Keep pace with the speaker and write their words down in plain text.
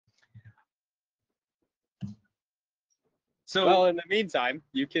Well, in the meantime,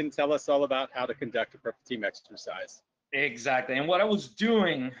 you can tell us all about how to conduct a purple team exercise. Exactly. And what I was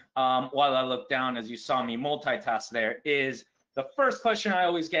doing while I looked down, as you saw me multitask there, is the first question I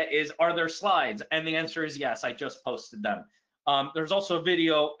always get is, are there slides? And the answer is yes, I just posted them. There's also a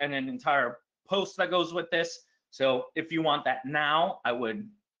video and an entire post that goes with this. So if you want that now,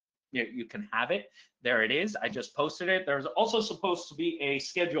 you can have it. There it is. I just posted it. There's also supposed to be a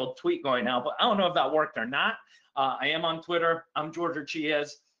scheduled tweet going out, but I don't know if that worked or not. I am on Twitter. I'm Jorge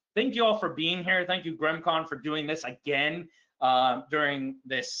Orchilles. Thank you all for being here. Thank you, GRIMMCon, for doing this again during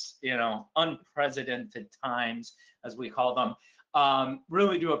this, unprecedented times, as we call them.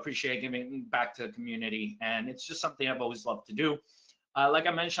 Really do appreciate giving back to the community, and it's just something I've always loved to do. Like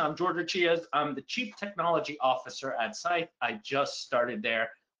I mentioned, I'm Jorge Orchilles. I'm the Chief Technology Officer at Scythe. I just started there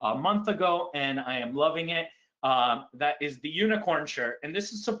a month ago, and I am loving it. That is the unicorn shirt, and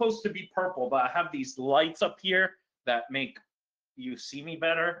this is supposed to be purple, but I have these lights up here that make you see me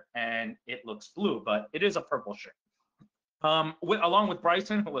better, and it looks blue, but it is a purple shirt. Along with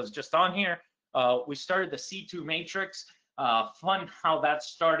Bryson, who was just on here, we started the C2 Matrix. Fun how that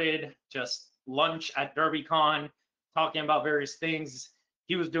started, just lunch at DerbyCon, talking about various things.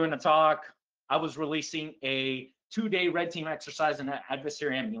 He was doing a talk. I was releasing a 2-day red team exercise and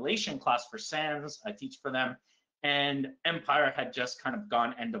adversary emulation class for SANS. I teach for them. And Empire had just kind of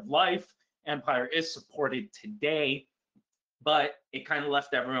gone end of life. Empire is supported today, but it kind of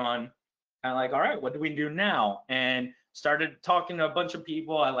left everyone kind of like, all right, what do we do now? And started talking to a bunch of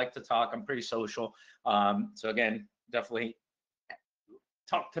people. I like to talk. I'm pretty social. So again, definitely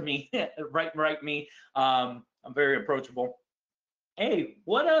talk to me, write me. I'm very approachable. Hey,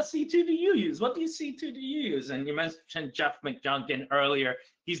 what C2 do you use? What C2 do you use? And you mentioned Jeff McJunkin earlier.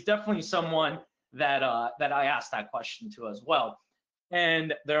 He's definitely someone that I asked that question to as well.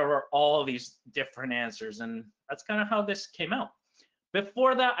 And there were all these different answers, and that's kind of how this came out.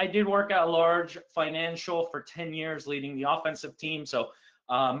 Before that, I did work at a large financial for 10 years, leading the offensive team. So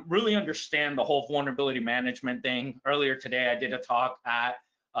really understand the whole vulnerability management thing. Earlier today, I did a talk at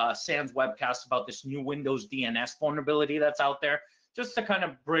SANS webcast about this new Windows DNS vulnerability that's out there, just to kind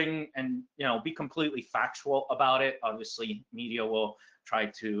of bring and be completely factual about it. Obviously, media will try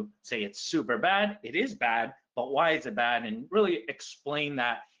to say it's super bad. It is bad, but why is it bad? And really explain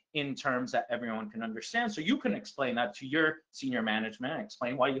that in terms that everyone can understand. So you can explain that to your senior management,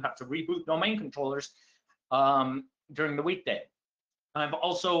 explain why you have to reboot domain controllers during the weekday. I've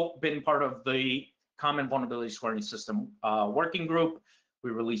also been part of the Common Vulnerability Scoring System working group.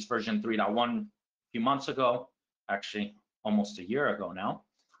 We released version 3.1 a few months ago, actually almost a year ago now.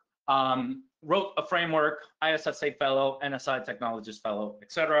 Wrote a framework, ISSA fellow, NSI technologist fellow,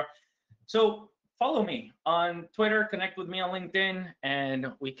 etc. So follow me on Twitter, connect with me on LinkedIn,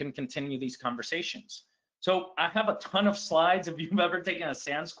 and we can continue these conversations. So I have a ton of slides. If you've ever taken a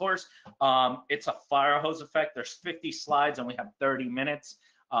SANS course, it's a fire hose effect. There's 50 slides and we have 30 minutes.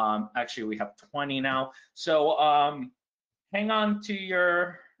 Actually, we have 20 now. So hang on to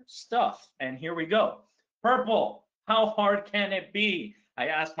your stuff, and here we go. Purple, how hard can it be? I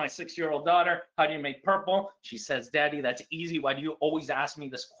asked my 6-year-old daughter, how do you make purple? She says, Daddy, that's easy. Why do you always ask me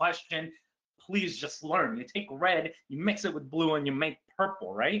this question? Please just learn. You take red, you mix it with blue, and you make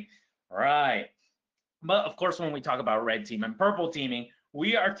purple, right? Right. But of course, when we talk about red team and purple teaming,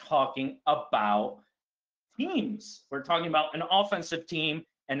 we are talking about teams. We're talking about an offensive team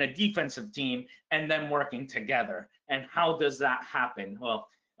and a defensive team, and them working together. And how does that happen? Well,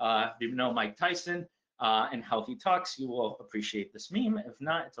 if you know Mike Tyson and how he talks, you will appreciate this meme. If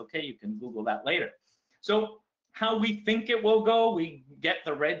not, it's okay. You can Google that later. So how we think it will go, we get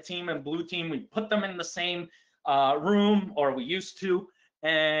the red team and blue team, we put them in the same room, or we used to,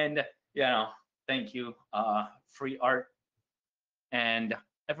 and thank you, free art, and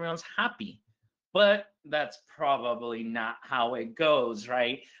everyone's happy. But that's probably not how it goes,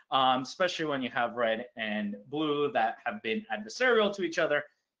 right? Especially when you have red and blue that have been adversarial to each other,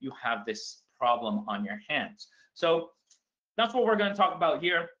 you have this problem on your hands. So that's what we're going to talk about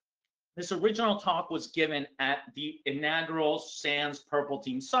here. This original talk was given at the inaugural SANS Purple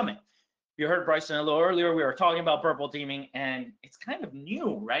Team Summit. You heard Bryson a little earlier, we were talking about purple teaming, and it's kind of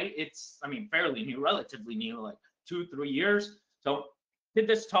new, right? It's, fairly new, relatively new, like 2-3 years. So did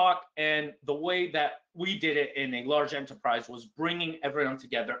this talk, and the way that we did it in a large enterprise was bringing everyone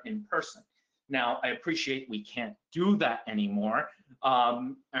together in person. Now, I appreciate we can't do that anymore,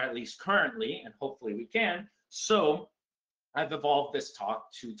 at least currently, and hopefully we can. So I've evolved this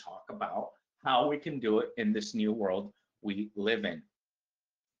talk to talk about how we can do it in this new world we live in.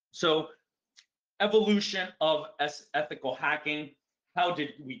 So evolution of ethical hacking, how did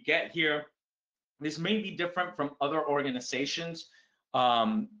we get here? This may be different from other organizations,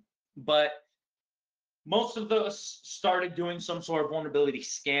 but most of those started doing some sort of vulnerability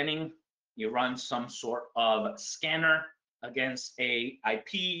scanning. You run some sort of scanner against a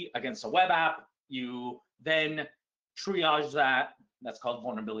IP, against a web app. You then triage that. That's called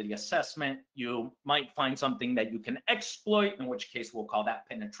vulnerability assessment. You might find something that you can exploit, in which case we'll call that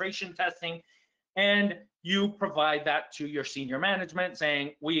penetration testing. And you provide that to your senior management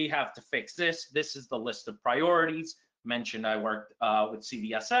saying, we have to fix this. This is the list of priorities. Mentioned I worked with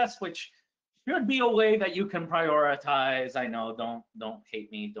CVSS, which should be a way that you can prioritize. I know, don't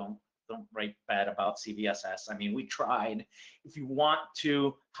hate me, don't write bad about CVSS. I mean, we tried. If you want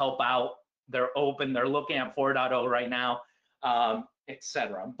to help out, they're open. They're looking at 4.0 right now,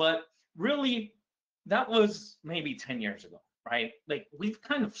 etc. But really, that was maybe 10 years ago, right? Like, we've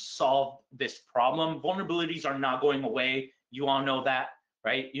kind of solved this problem. Vulnerabilities are not going away. You all know that,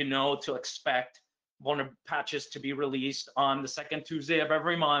 right? You know to expect patches to be released on the second Tuesday of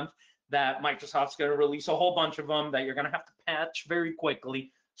every month, that Microsoft's going to release a whole bunch of them that you're going to have to patch very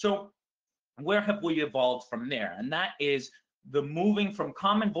quickly. So where have we evolved from there? And that is the moving from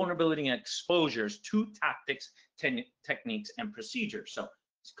common vulnerability and exposures to tactics, techniques, and procedures. So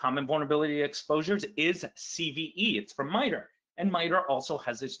common vulnerability exposures is CVE. It's from MITRE. And MITRE also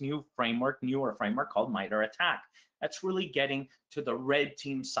has this newer framework called MITRE ATT&CK. That's really getting to the red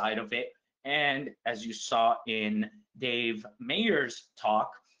team side of it. And as you saw in Dave Mayer's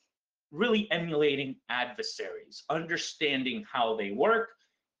talk, really emulating adversaries, understanding how they work,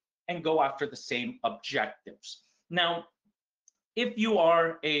 and go after the same objectives. Now, if you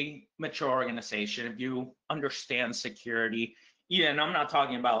are a mature organization, if you understand security, and I'm not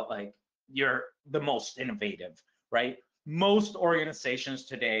talking about like you're the most innovative, right? Most organizations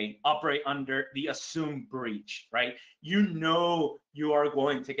today operate under the assumed breach, right? You know you are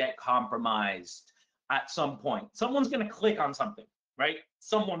going to get compromised at some point. Someone's going to click on something, right?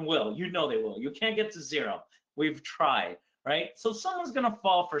 Someone will, you know they will. You can't get to zero. We've tried, right? So someone's going to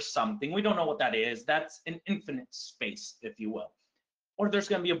fall for something. We don't know what that is. That's an infinite space, if you will. Or there's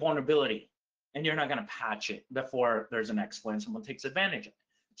going to be a vulnerability and you're not going to patch it before there's an exploit and someone takes advantage of it.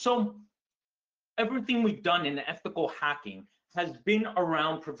 So everything we've done in ethical hacking has been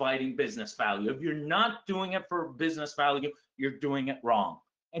around providing business value. If you're not doing it for business value, you're doing it wrong.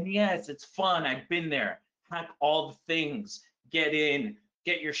 And yes, it's fun. I've been there. Hack all the things. Get in,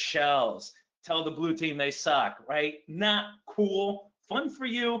 get your shells, tell the blue team they suck, right? Not cool. Fun for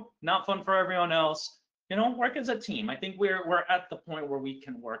you, not fun for everyone else. You know, work as a team. I think we're at the point where we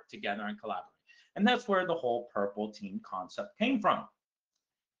can work together and collaborate. And that's where the whole purple team concept came from.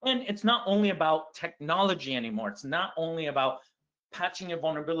 And it's not only about technology anymore. It's not only about patching a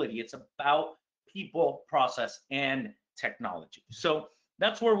vulnerability. It's about people, process, and technology. So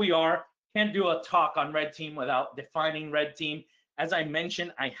that's where we are. Can't do a talk on red team without defining red team. As I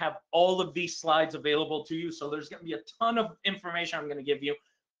mentioned, I have all of these slides available to you. So there's going to be a ton of information I'm going to give you,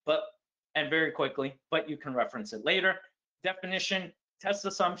 and very quickly, but you can reference it later. Definition: test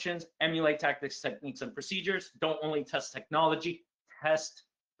assumptions, emulate tactics, techniques, and procedures. Don't only test technology, test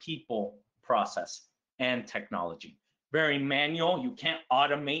people, process, and technology. Very manual. You can't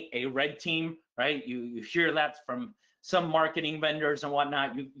automate a red team, right? You hear that from some marketing vendors and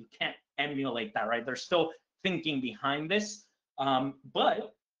whatnot. You can't emulate that, right? There's still thinking behind this.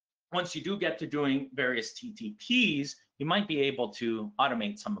 But once you do get to doing various TTPs, you might be able to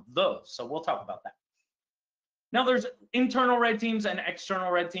automate some of those. So we'll talk about that. Now, there's internal red teams and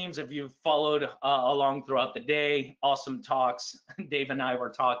external red teams. If you've followed along throughout the day, awesome talks. Dave and I were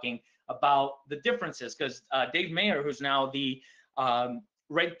talking about the differences because Dave Mayer, who's now the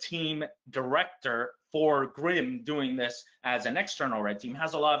red team director for GRIM, doing this as an external red team,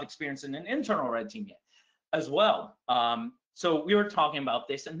 has a lot of experience in an internal red team yet as well. So we were talking about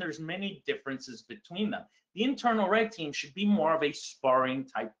this, and there's many differences between them. The internal red team should be more of a sparring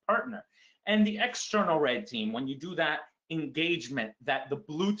type partner. And the external red team, when you do that engagement that the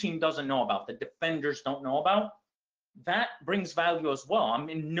blue team doesn't know about, the defenders don't know about, that brings value as well. I'm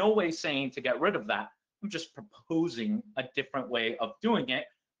in no way saying to get rid of that. I'm just proposing a different way of doing it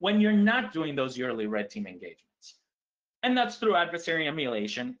when you're not doing those yearly red team engagements. And that's through adversary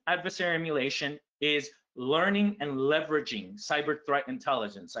emulation. Adversary emulation is learning and leveraging cyber threat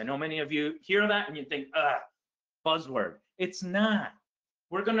intelligence. I know many of you hear that and you think, buzzword. It's not.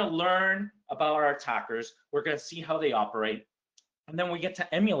 We're going to learn about our attackers. We're going to see how they operate. And then we get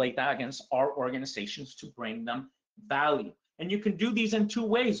to emulate that against our organizations to bring them value. And you can do these in two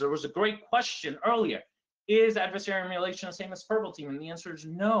ways. There was a great question earlier. Is adversary emulation the same as purple team? And the answer is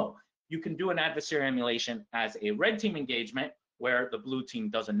no. You can do an adversary emulation as a red team engagement where the blue team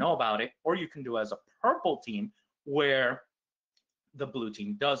doesn't know about it, or you can do as a purple team where the blue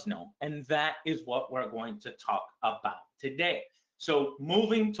team does know. And that is what we're going to talk about today. So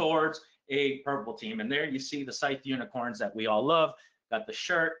moving towards a purple team, and there you see the Scythe unicorns that we all love. Got the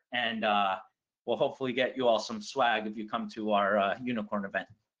shirt, and we'll hopefully get you all some swag if you come to our unicorn event.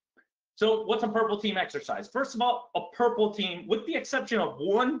 So what's a purple team exercise? First of all, a purple team, with the exception of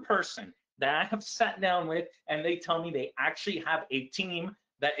one person that I have sat down with, and they tell me they actually have a team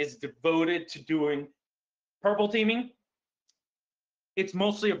that is devoted to doing purple teaming. It's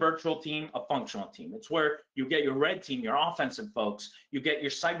mostly a virtual team, a functional team. It's where you get your red team, your offensive folks, you get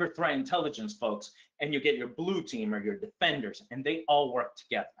your cyber threat intelligence folks, and you get your blue team or your defenders, and they all work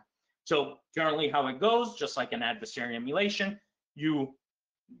together. So generally how it goes, just like an adversary emulation, you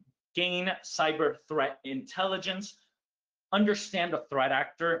gain cyber threat intelligence, understand a threat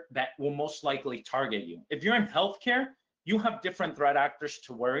actor that will most likely target you. If you're in healthcare, you have different threat actors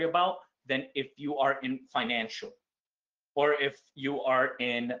to worry about than if you are in financial or if you are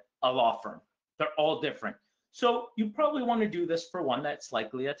in a law firm. They're all different. So you probably want to do this for one that's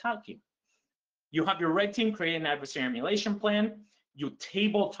likely to attack you. You have your red team create an adversary emulation plan. You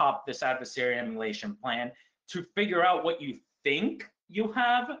tabletop this adversary emulation plan to figure out what you think you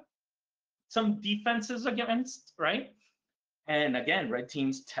have some defenses against, right? And again, red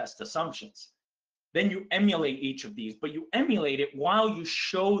teams test assumptions. Then you emulate each of these, but you emulate it while you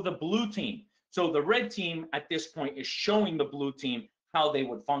show the blue team. So the red team at this point is showing the blue team how they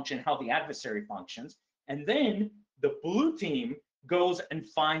would function, how the adversary functions. And then the blue team goes and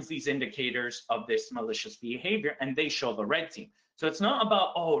finds these indicators of this malicious behavior, and they show the red team. So it's not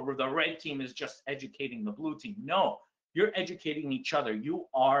about, oh, the red team is just educating the blue team. No, you're educating each other. You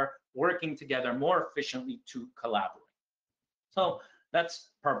are working together more efficiently to collaborate. So that's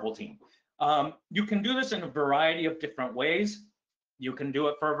purple team. You can do this in a variety of different ways. You can do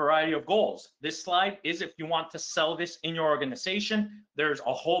it for a variety of goals. This slide is if you want to sell this in your organization. There's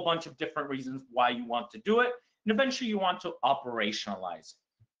a whole bunch of different reasons why you want to do it, and eventually you want to operationalize it.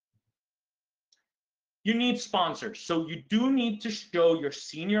 You need sponsors. So you do need to show your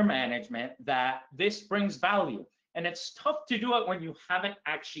senior management that this brings value. And it's tough to do it when you haven't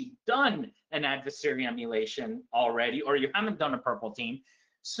actually done an adversary emulation already, or you haven't done a purple team.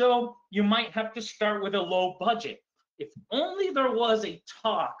 So you might have to start with a low budget. If only there was a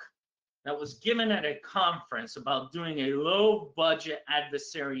talk that was given at a conference about doing a low budget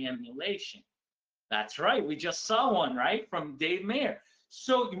adversary emulation. That's right, we just saw one, right, from Dave Mayer.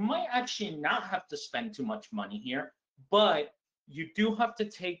 So you might actually not have to spend too much money here, but you do have to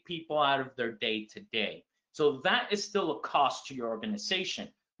take people out of their day-to-day. So that is still a cost to your organization,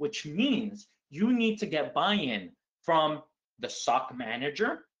 which means you need to get buy-in from the SOC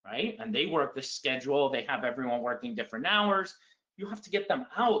manager, right? And they work the schedule, they have everyone working different hours. You have to get them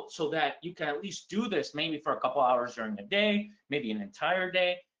out so that you can at least do this maybe for a couple hours during the day, maybe an entire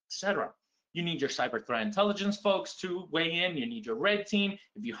day, etc. You need your cyber threat intelligence folks to weigh in. You need your red team.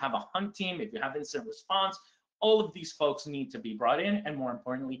 If you have a hunt team, if you have incident response, all of these folks need to be brought in. And more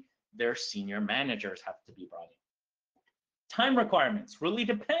importantly, their senior managers have to be brought in. Time requirements really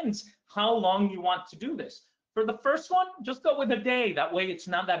depends how long you want to do this. For the first one, just go with a day. That way it's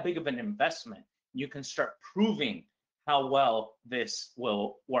not that big of an investment. You can start proving how well this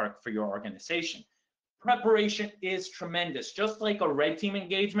will work for your organization. Preparation is tremendous. Just like a red team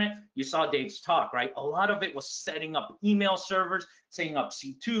engagement, you saw Dave's talk, right? A lot of it was setting up email servers, setting up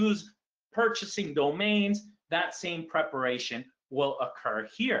C2s, purchasing domains. That same preparation will occur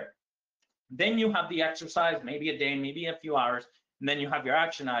here. Then you have the exercise, maybe a day, maybe a few hours, and then you have your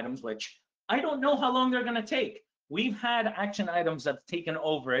action items, which I don't know how long they're going to take. We've had action items that have taken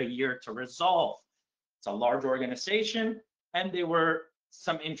over a year to resolve. It's a large organization, and they were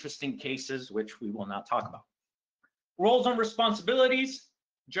some interesting cases, which we will not talk about. Roles and responsibilities,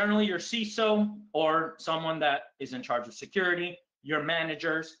 generally your CISO or someone that is in charge of security, your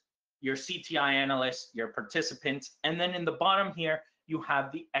managers, your CTI analysts, your participants, and then in the bottom here, you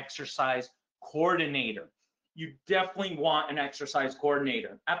have the exercise coordinator. You definitely want an exercise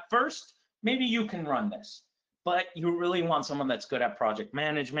coordinator. At first, maybe you can run this, but you really want someone that's good at project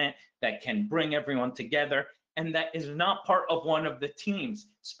management, that can bring everyone together, and that is not part of one of the teams.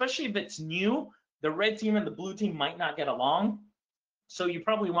 Especially if it's new, the red team and the blue team might not get along. So you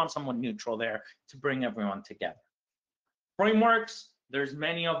probably want someone neutral there to bring everyone together. Frameworks, there's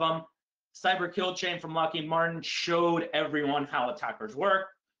many of them. Cyber Kill Chain from Lockheed Martin showed everyone how attackers work.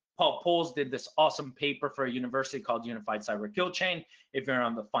 Paul Poles did this awesome paper for a university called Unified Cyber Kill Chain. If you're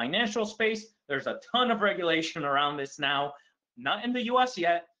on the financial space, there's a ton of regulation around this now. Not in the US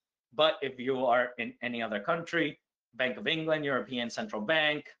yet, but if you are in any other country, Bank of England, European Central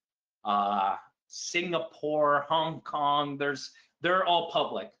Bank, Singapore, Hong Kong, they're all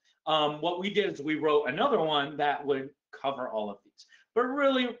public. What we did is we wrote another one that would cover all of these. But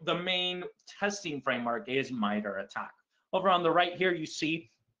really, the main testing framework is MITRE ATT&CK. Over on the right here, you see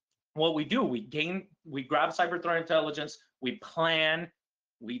what we do. We grab cyber threat intelligence, we plan,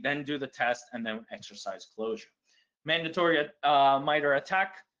 we then do the test, and then exercise closure. Mandatory MITRE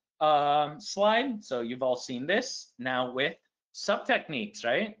ATT&CK slide. So you've all seen this now with sub-techniques,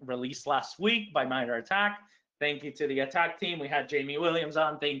 right? Released last week by MITRE ATT&CK. Thank you to the attack team. We had Jamie Williams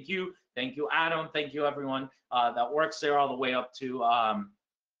on. Thank you. Thank you, Adam. Thank you, everyone that works there, all the way up to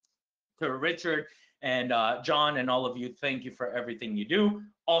Richard and John and all of you. Thank you for everything you do.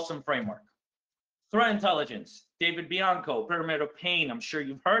 Awesome framework. Threat intelligence, David Bianco, Pyramid of Pain. I'm sure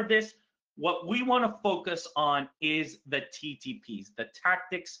you've heard this. What we want to focus on is the TTPs, the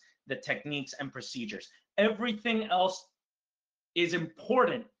tactics, the techniques, and procedures. Everything else is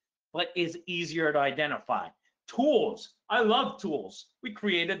important, but is easier to identify. Tools, I love tools. We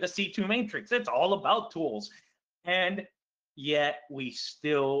created the C2 matrix. It's all about tools. And yet we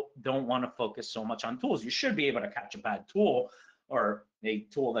still don't want to focus so much on tools. You should be able to catch a bad tool or a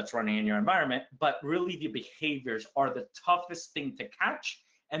tool that's running in your environment, but really the behaviors are the toughest thing to catch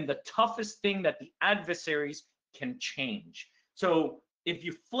and the toughest thing that the adversaries can change. So if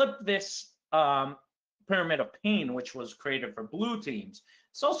you flip this pyramid of pain, which was created for blue teams,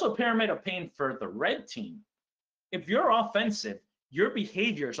 it's also a pyramid of pain for the red team. If you're offensive, your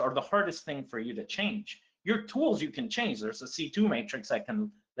behaviors are the hardest thing for you to change. Your tools you can change. There's a C2 matrix that can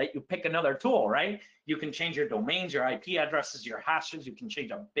let you pick another tool, right? You can change your domains, your IP addresses, your hashes. You can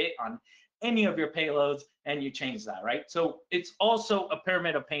change a bit on any of your payloads, and you change that, right? So it's also a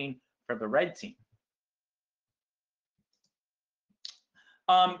pyramid of pain for the red team.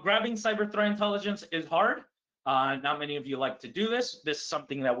 Grabbing cyber threat intelligence is hard. Not many of you like to do this. This is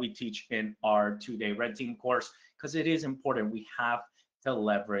something that we teach in our 2-day red team course because it is important. We have to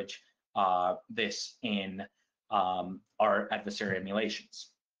leverage this in our adversary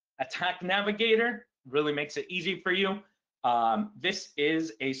emulations. Attack Navigator really makes it easy for you. This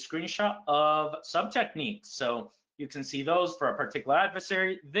is a screenshot of sub-techniques. So you can see those for a particular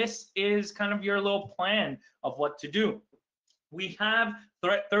adversary. This is kind of your little plan of what to do. We have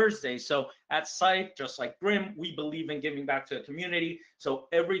Threat Thursday. So at Scythe, just like Grim, we believe in giving back to the community. So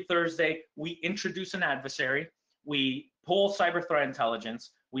every Thursday, we introduce an adversary, we pull cyber threat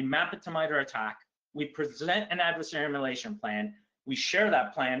intelligence, we map it to MITRE ATT&CK, we present an adversary emulation plan, we share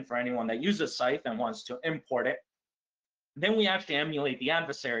that plan for anyone that uses Scythe and wants to import it. Then we actually emulate the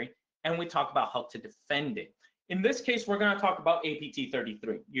adversary and we talk about how to defend it. In this case, we're going to talk about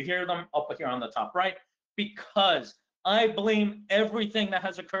APT33. You hear them up here on the top right, because I blame everything that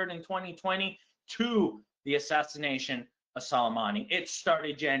has occurred in 2020 to the assassination of Soleimani. It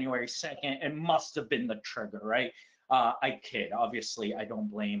started January 2nd. It must have been the trigger, right? I kid. Obviously, I don't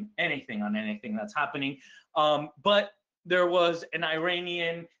blame anything on anything that's happening. But there was an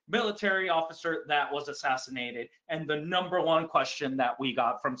Iranian military officer that was assassinated. And the #1 question that we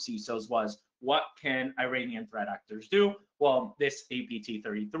got from CISOs was, what can Iranian threat actors do? Well, this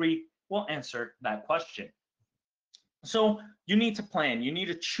APT33 will answer that question. So you need to plan, you need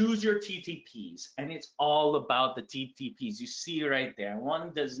to choose your TTPs, and it's all about the TTPs. You see right there,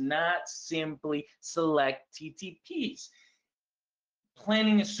 one does not simply select TTPs.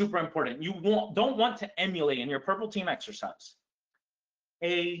 Planning is super important. You don't want to emulate in your purple team exercise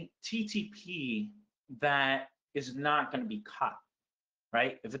a TTP that is not going to be caught,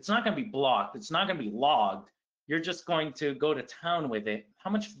 right? If it's not going to be blocked, it's not going to be logged, you're just going to go to town with it.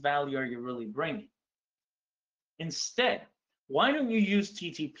 How much value are you really bringing? Instead, why don't you use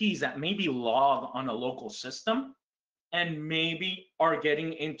TTPs that maybe log on a local system and maybe are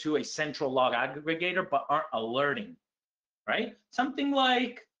getting into a central log aggregator but aren't alerting, right? Something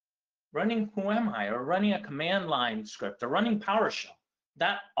like running Whoami or running a command line script or running PowerShell.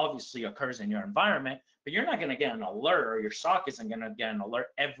 That obviously occurs in your environment, but you're not going to get an alert, or your SOC isn't going to get an alert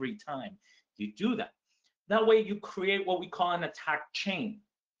every time you do that. That way you create what we call an attack chain.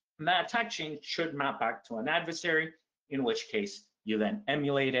 And that attack chain should map back to an adversary, in which case you then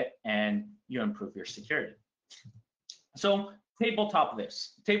emulate it and you improve your security. So tabletop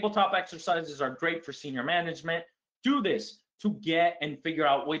this. Tabletop exercises are great for senior management. Do this to get and figure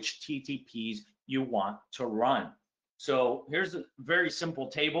out which TTPs you want to run. So here's a very simple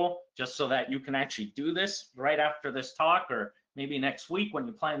table, just so that you can actually do this right after this talk, or maybe next week when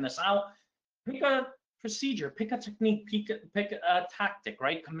you plan this out. Pick a procedure, pick a technique, pick a tactic,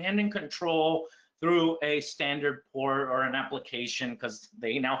 right? Command and control, through a standard port or an application, because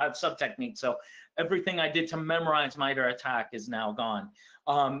they now have sub techniques. So everything I did to memorize MITRE ATT&CK is now gone.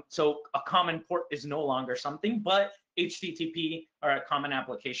 So a common port is no longer something, but HTTP or a common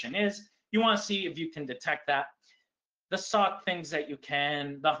application is. You want to see if you can detect that. The SOC things that you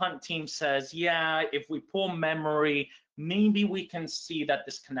can. The hunt team says, yeah, if we pull memory, maybe we can see that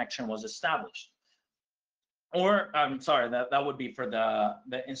this connection was established. Or I'm sorry, that would be for the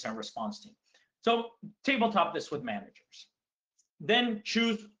incident response team. So tabletop this with managers. Then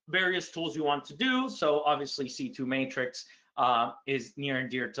choose various tools you want to do. So obviously C2 Matrix is near and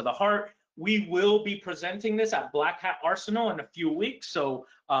dear to the heart. We will be presenting this at Black Hat Arsenal in a few weeks. So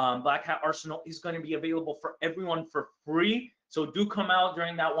Black Hat Arsenal is going to be available for everyone for free. So do come out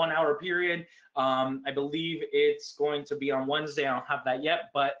during that 1 hour period. I believe it's going to be on Wednesday. I don't have that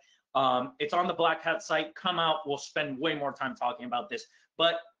yet, but it's on the Black Hat site. Come out. We'll spend way more time talking about this.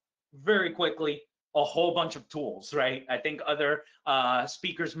 But very quickly, a whole bunch of tools, right? I think other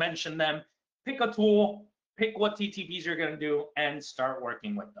speakers mentioned them. Pick a tool, pick what TTPs you're going to do, and start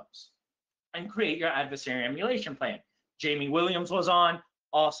working with those. And create your adversary emulation plan. Jamie Williams was on,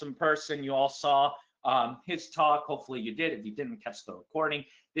 awesome person. You all saw his talk. Hopefully you did. If you didn't catch the recording,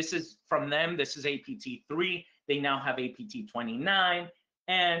 this is from them. This is APT3. They now have APT29,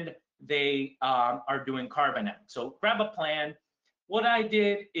 and they are doing Carbon. So grab a plan. What I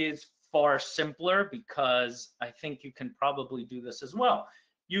did is far simpler, because I think you can probably do this as well.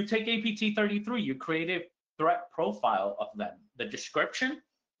 You take APT33, you create a threat profile of them, the description,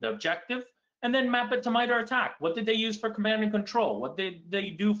 the objective, and then map it to MITRE ATT&CK. What did they use for command and control? What did they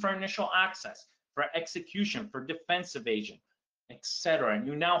do for initial access, for execution, for defense evasion, etc. And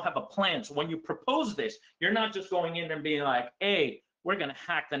you now have a plan. So when you propose this, you're not just going in and being like, hey, we're going to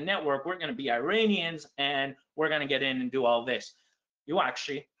hack the network, we're going to be Iranians, and we're going to get in and do all this. You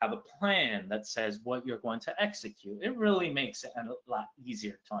actually have a plan that says what you're going to execute. It really makes it a lot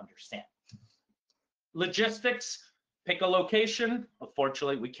easier to understand. Logistics, pick a location.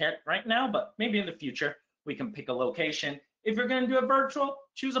 Unfortunately, we can't right now, but maybe in the future, we can pick a location. If you're going to do it virtual,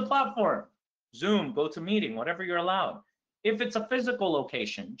 choose a platform. Zoom, GoToMeeting, whatever you're allowed. If it's a physical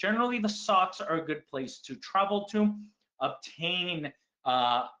location, generally the SOCs are a good place to travel to, obtain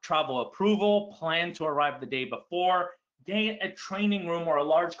travel approval, plan to arrive the day before, get a training room or a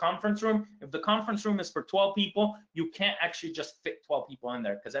large conference room. If the conference room is for 12 people, you can't actually just fit 12 people in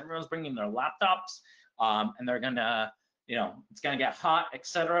there, because everyone's bringing their laptops and they're gonna, it's gonna get hot,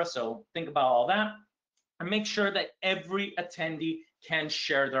 etc. So think about all that and make sure that every attendee can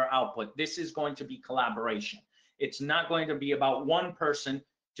share their output. This is going to be collaboration. It's not going to be about one person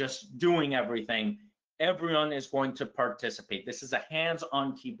just doing everything. Everyone is going to participate. This is a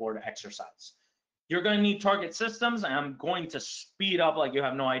hands-on keyboard exercise. You're going to need target systems, and I'm going to speed up like you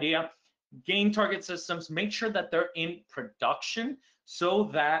have no idea. Gain target systems, make sure that they're in production so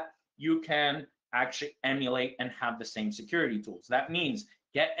that you can actually emulate and have the same security tools. That means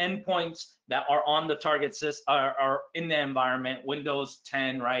get endpoints that are on the target system, are in the environment, Windows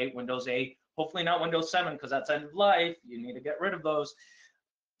 10, right? Windows 8, hopefully not Windows 7, because that's end of life. You need to get rid of those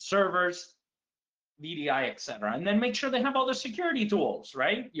servers, VDI, etc. And then make sure they have all the security tools,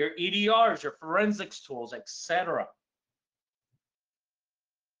 right? Your EDRs, your forensics tools, etc.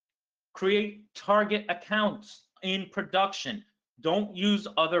 Create target accounts in production. Don't use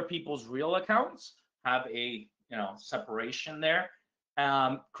other people's real accounts. Have a separation there.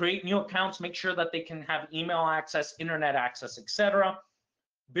 Create new accounts. Make sure that they can have email access, internet access, etc.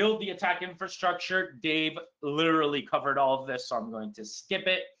 Build the attack infrastructure. Dave literally covered all of this, so I'm going to skip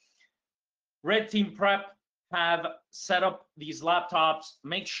it. Red team prep, have set up these laptops,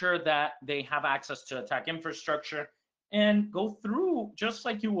 make sure that they have access to attack infrastructure, and go through just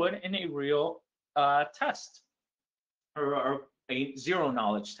like you would in a real test or a zero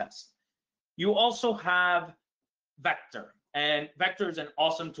knowledge test. You also have Vector, and Vector is an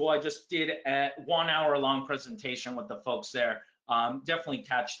awesome tool. I just did a 1 hour long presentation with the folks there. Definitely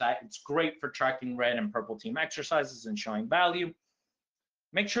catch that. It's great for tracking red and purple team exercises and showing value.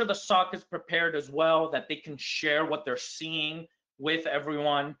 Make sure the SOC is prepared as well, that they can share what they're seeing with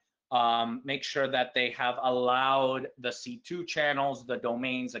everyone. Make sure that they have allowed the C2 channels, the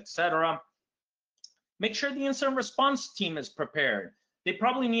domains, etc. Make sure the incident response team is prepared. They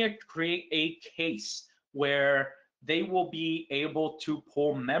probably need to create a case where they will be able to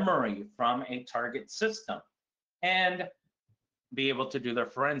pull memory from a target system and be able to do their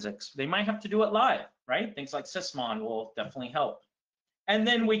forensics. They might have to do it live, right? Things like Sysmon will definitely help. And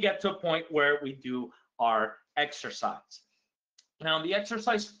then we get to a point where we do our exercise. Now, the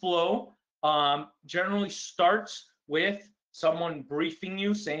exercise flow generally starts with someone briefing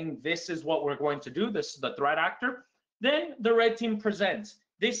you saying this is what we're going to do, this is the threat actor. Then the red team presents,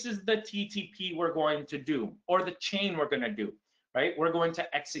 this is the TTP we're going to do, or the chain we're going to do, right? We're going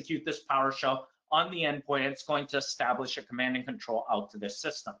to execute this PowerShell on the endpoint. It's going to establish a command and control out to this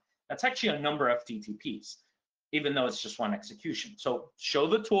system. That's actually a number of TTPs, even though it's just one execution. So show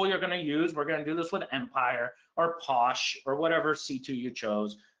the tool you're going to use. We're going to do this with Empire or Posh or whatever C2 you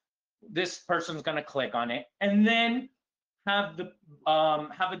chose. This person's going to click on it, and then have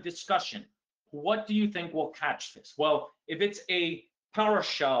a discussion. What do you think will catch this? Well, if it's a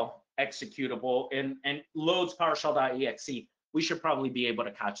PowerShell executable and loads PowerShell.exe, we should probably be able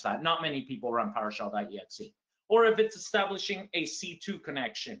to catch that. Not many people run PowerShell.exe. Or if it's establishing a C2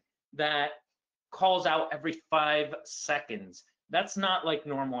 connection that calls out every 5 seconds, that's not like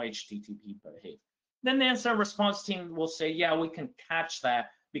normal HTTP behavior. Then the incident response team will say, yeah, we can catch that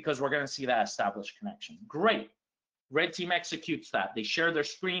because we're going to see that established connection. Great. Red team executes that. They share their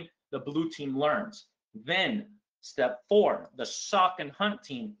screen. The blue team learns. Then step 4, the SOC and hunt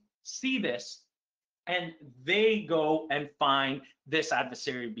team see this, and they go and find this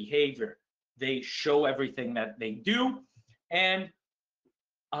adversary behavior. They show everything that they do, and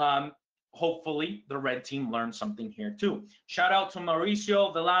hopefully the red team learns something here too. Shout out to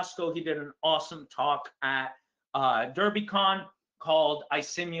Mauricio Velasco. He did an awesome talk at DerbyCon called I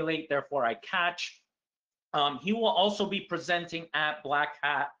Simulate, Therefore I Catch. He will also be presenting at Black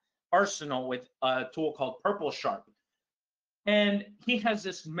Hat Arsenal with a tool called Purple Sharp. And he has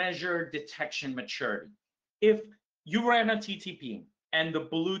this measured detection maturity. If you ran a TTP and the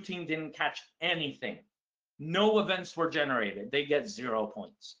blue team didn't catch anything, no events were generated, they get 0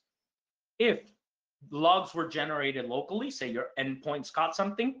 points. If logs were generated locally, say your endpoints caught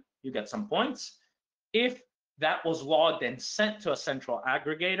something, you get some points. If that was logged and sent to a central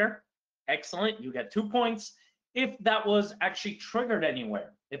aggregator, excellent, you get 2 points. If that was actually triggered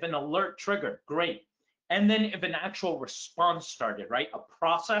anywhere, if an alert triggered, great. And then if an actual response started, right, a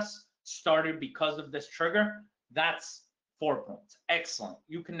process started because of this trigger, that's 4 points. Excellent.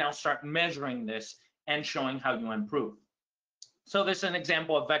 You can now start measuring this and showing how you improve. So this is an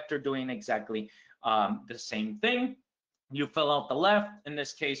example of Vector doing exactly the same thing. You fill out the left. In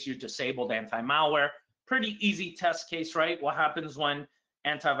this case, you disabled anti-malware. Pretty easy test case, right? What happens when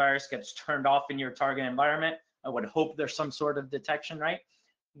antivirus gets turned off in your target environment? I would hope there's some sort of detection, right?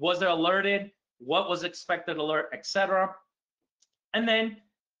 Was it alerted? What was expected alert, etc. And then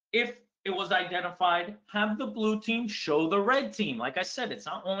if it was identified, have the blue team show the red team. Like I said, it's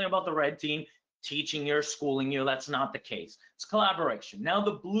not only about the red team teaching you or schooling you. That's not the case. It's collaboration. Now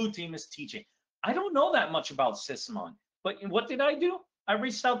the blue team is teaching. I don't know that much about Sysmon, but what did I do? I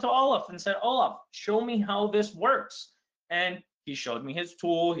reached out to Olaf and said, Olaf, show me how this works. And he showed me his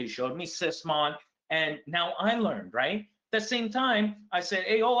tool. He showed me Sysmon. And now I learned, right? At the same time, I said,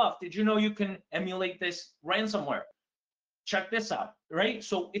 hey, Olaf, did you know you can emulate this ransomware? Check this out, right?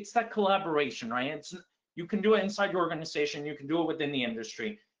 So it's that collaboration, right? You can do it inside your organization. You can do it within the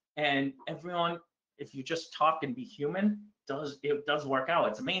industry. And everyone, if you just talk and be human, it does work out.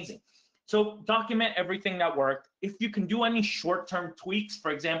 It's amazing. So document everything that worked. If you can do any short-term tweaks,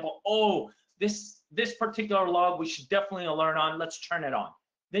 for example, oh, this particular log we should definitely learn on, let's turn it on.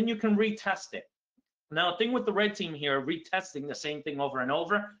 Then you can retest it. Now, the thing with the red team here, retesting the same thing over and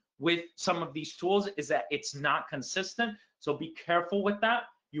over with some of these tools is that it's not consistent. So be careful with that.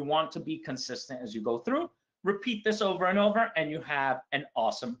 You want to be consistent as you go through. Repeat this over and over, and you have an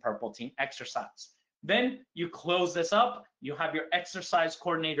awesome purple team exercise. Then you close this up. You have your exercise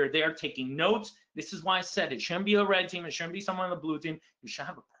coordinator there taking notes. This is why I said it shouldn't be a red team. It shouldn't be someone on the blue team. You should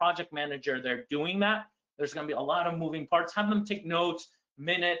have a project manager there doing that. There's going to be a lot of moving parts. Have them take notes,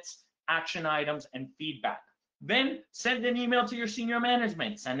 minutes, action items, and feedback. Then send an email to your senior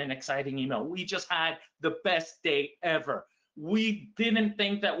management. Send an exciting email. We just had the best day ever. We didn't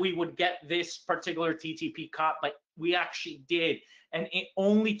think that we would get this particular TTP caught, but we actually did. And it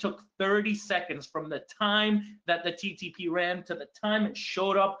only took 30 seconds from the time that the TTP ran to the time it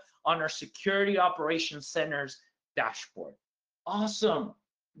showed up on our Security Operations Center's dashboard. Awesome.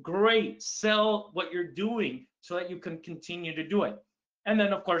 Great. Sell what you're doing so that you can continue to do it. And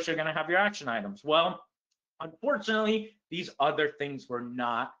then, of course, you're going to have your action items. Well, unfortunately, these other things were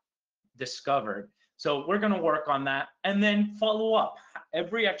not discovered. So we're going to work on that and then follow up.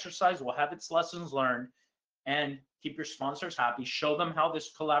 Every exercise will have its lessons learned, and keep your sponsors happy. Show them how this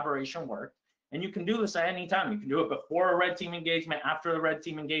collaboration worked. And you can do this at any time. You can do it before a red team engagement, after the red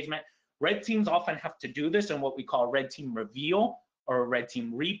team engagement. Red teams often have to do this in what we call red team reveal or a red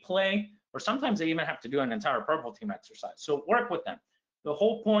team replay, or sometimes they even have to do an entire purple team exercise. So work with them. The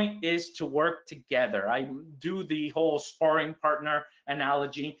whole point is to work together. I do the whole sparring partner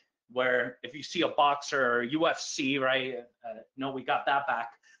analogy where if you see a boxer or UFC, right? No, we got that back.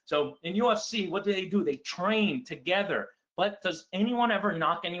 So in UFC, what do? They train together. But does anyone ever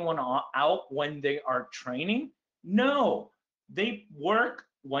knock anyone out when they are training? No. They work.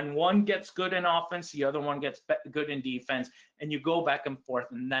 When one gets good in offense, the other one gets good in defense, and you go back and forth,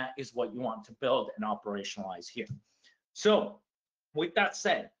 and that is what you want to build and operationalize here. So with that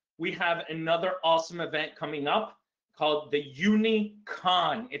said, we have another awesome event coming up called the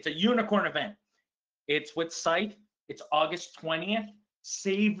UniCon. It's a unicorn event. It's with Scythe. It's August 20th.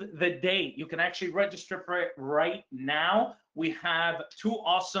 Save the date. You can actually register for it right now. We have two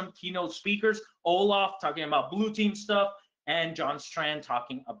awesome keynote speakers, Olaf talking about blue team stuff, and John Strand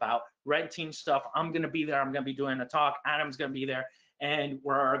talking about red team stuff. I'm going to be there. I'm going to be doing a talk. Adam's going to be there. And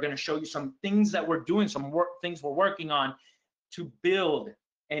we're going to show you some things that we're doing, some things we're working on to build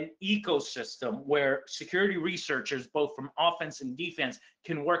an ecosystem where security researchers, both from offense and defense,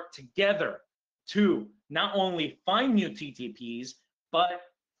 can work together to not only find new TTPs, but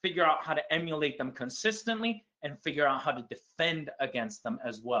figure out how to emulate them consistently and figure out how to defend against them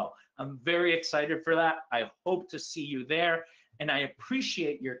as well. I'm very excited for that. I hope to see you there, and I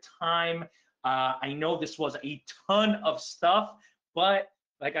appreciate your time. I know this was a ton of stuff, but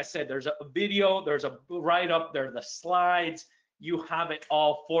like I said, there's a video, there's a write-up, there are the slides. You have it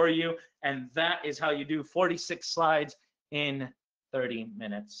all for you, and that is how you do 46 slides in 30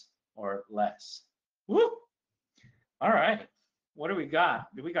 minutes or less. Woo! All right, what do we got?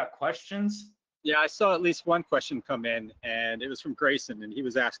 Do we got questions? Yeah, I saw at least one question come in, and it was from Grayson, and he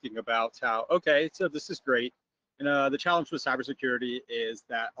was asking about how, okay, so this is great. And the challenge with cybersecurity is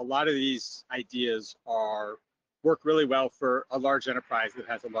that a lot of these ideas work really well for a large enterprise that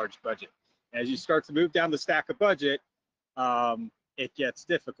has a large budget. As you start to move down the stack of budget, it gets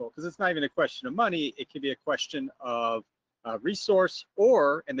difficult because it's not even a question of money. It can be a question of resource,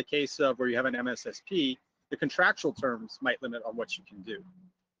 or in the case of where you have an MSSP, the contractual terms might limit on what you can do.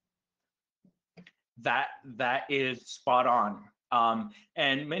 That is spot on.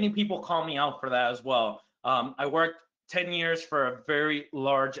 And many people call me out for that as well. I worked 10 years for a very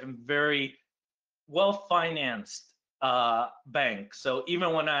large and very well-financed bank. So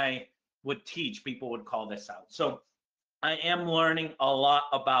even when I would teach, people would call this out. So I am learning a lot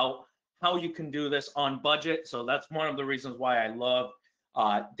about how you can do this on budget. So that's one of the reasons why I love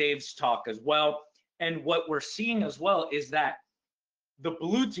Dave's talk as well. And what we're seeing as well is that the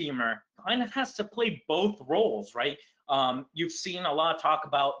blue teamer kind of has to play both roles, right? You've seen a lot of talk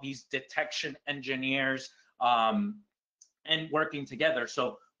about these detection engineers and working together.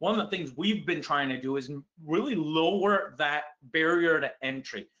 So one of the things we've been trying to do is really lower that barrier to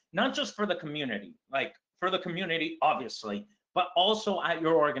entry, not just for the community, like for the community, obviously, but also at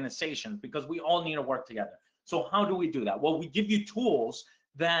your organization, because we all need to work together. So how do we do that? Well, we give you tools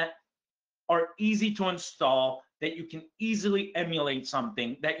that are easy to install, that you can easily emulate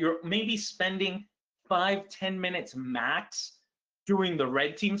something, that you're maybe spending 5-10 minutes max doing the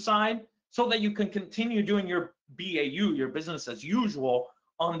red team side, so that you can continue doing your BAU, your business as usual,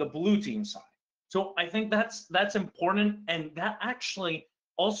 on the blue team side. So I think that's important, and that actually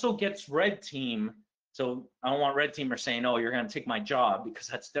also gets red team. So I don't want red teamers saying, oh, you're going to take my job, because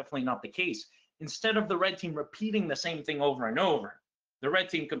that's definitely not the case. Instead of the red team repeating the same thing over and over, the red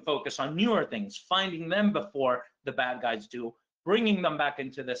team can focus on newer things, finding them before the bad guys do, bringing them back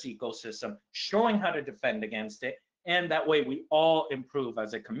into this ecosystem, showing how to defend against it, and that way we all improve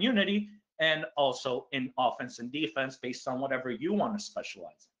as a community, and also in offense and defense based on whatever you want to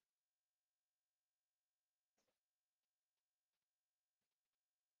specialize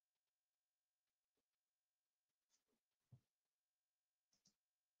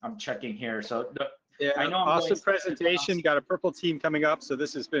in. I'm checking here. So Yeah, I know awesome presentation. Got a purple team coming up, so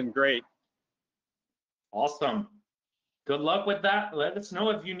this has been great. Awesome. Good luck with that. Let us know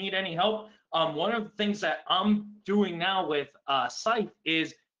if you need any help. One of the things that I'm doing now with Scythe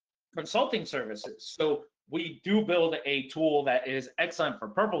is consulting services. So we do build a tool that is excellent for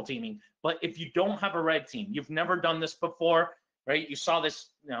purple teaming, but if you don't have a red team, you've never done this before, right? You saw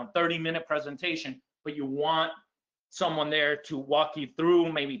this 30-minute presentation, but you want someone there to walk you through,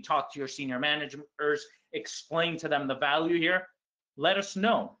 maybe talk to your senior managers, explain to them the value here, let us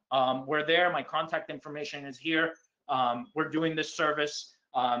know. We're there. My contact information is here. We're doing this service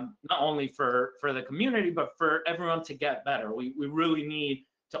not only for the community, but for everyone to get better. We really need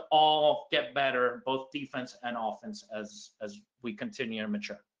to all get better, both defense and offense, as we continue to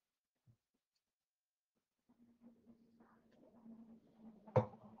mature.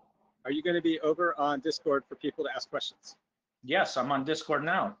 Are you going to be over on Discord for people to ask questions? Yes, I'm on Discord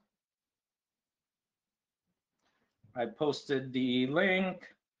now. I posted the link.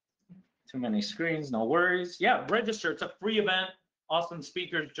 Too many screens, no worries. Yeah, register. It's a free event. Awesome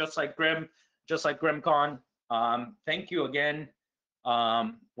speakers, just like GRIMMCon. Thank you again.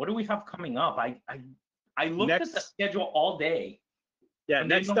 What do we have coming up? I looked at the schedule all day. Yeah,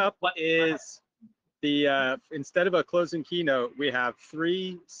 next up is the instead of a closing keynote, we have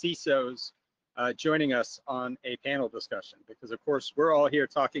 3 CISOs joining us on a panel discussion, because of course we're all here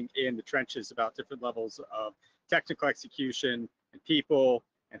talking in the trenches about different levels of technical execution and people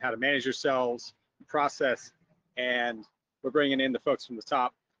and how to manage yourselves, process, and we're bringing in the folks from the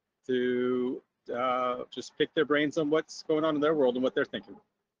top to just pick their brains on what's going on in their world and what they're thinking.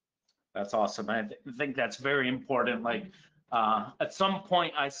 That's awesome. I think that's very important. Like at some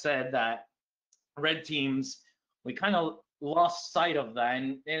point I said that red teams, we kind of lost sight of that,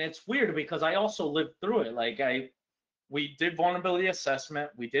 and it's weird because I also lived through it. Like we did vulnerability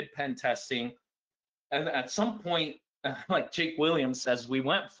assessment, we did pen testing, and at some point, like Jake Williams says, we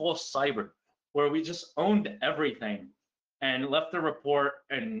went full cyber, where we just owned everything and left the report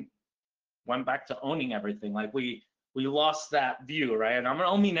and went back to owning everything. Like we lost that view, right? And I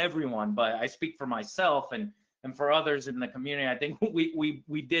don't mean everyone, but I speak for myself and for others in the community. I think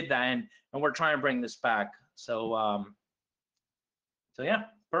we did that, and we're trying to bring this back. So so yeah,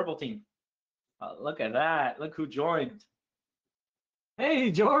 purple team. Look at that. Look who joined.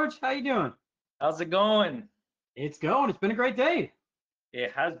 Hey George, how you doing? How's it going? It's going. It's been a great day.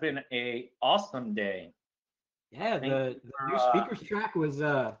 It has been a awesome day. Yeah, the new speakers track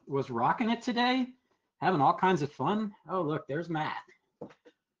was rocking it today. Having all kinds of fun. Oh look, there's Matt.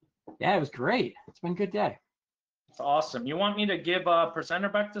 Yeah, it was great. It's been a good day. It's awesome. You want me to give a presenter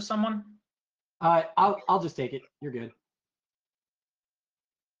back to someone? I'll just take it. You're good.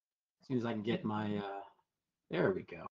 As soon as I can get my there we go.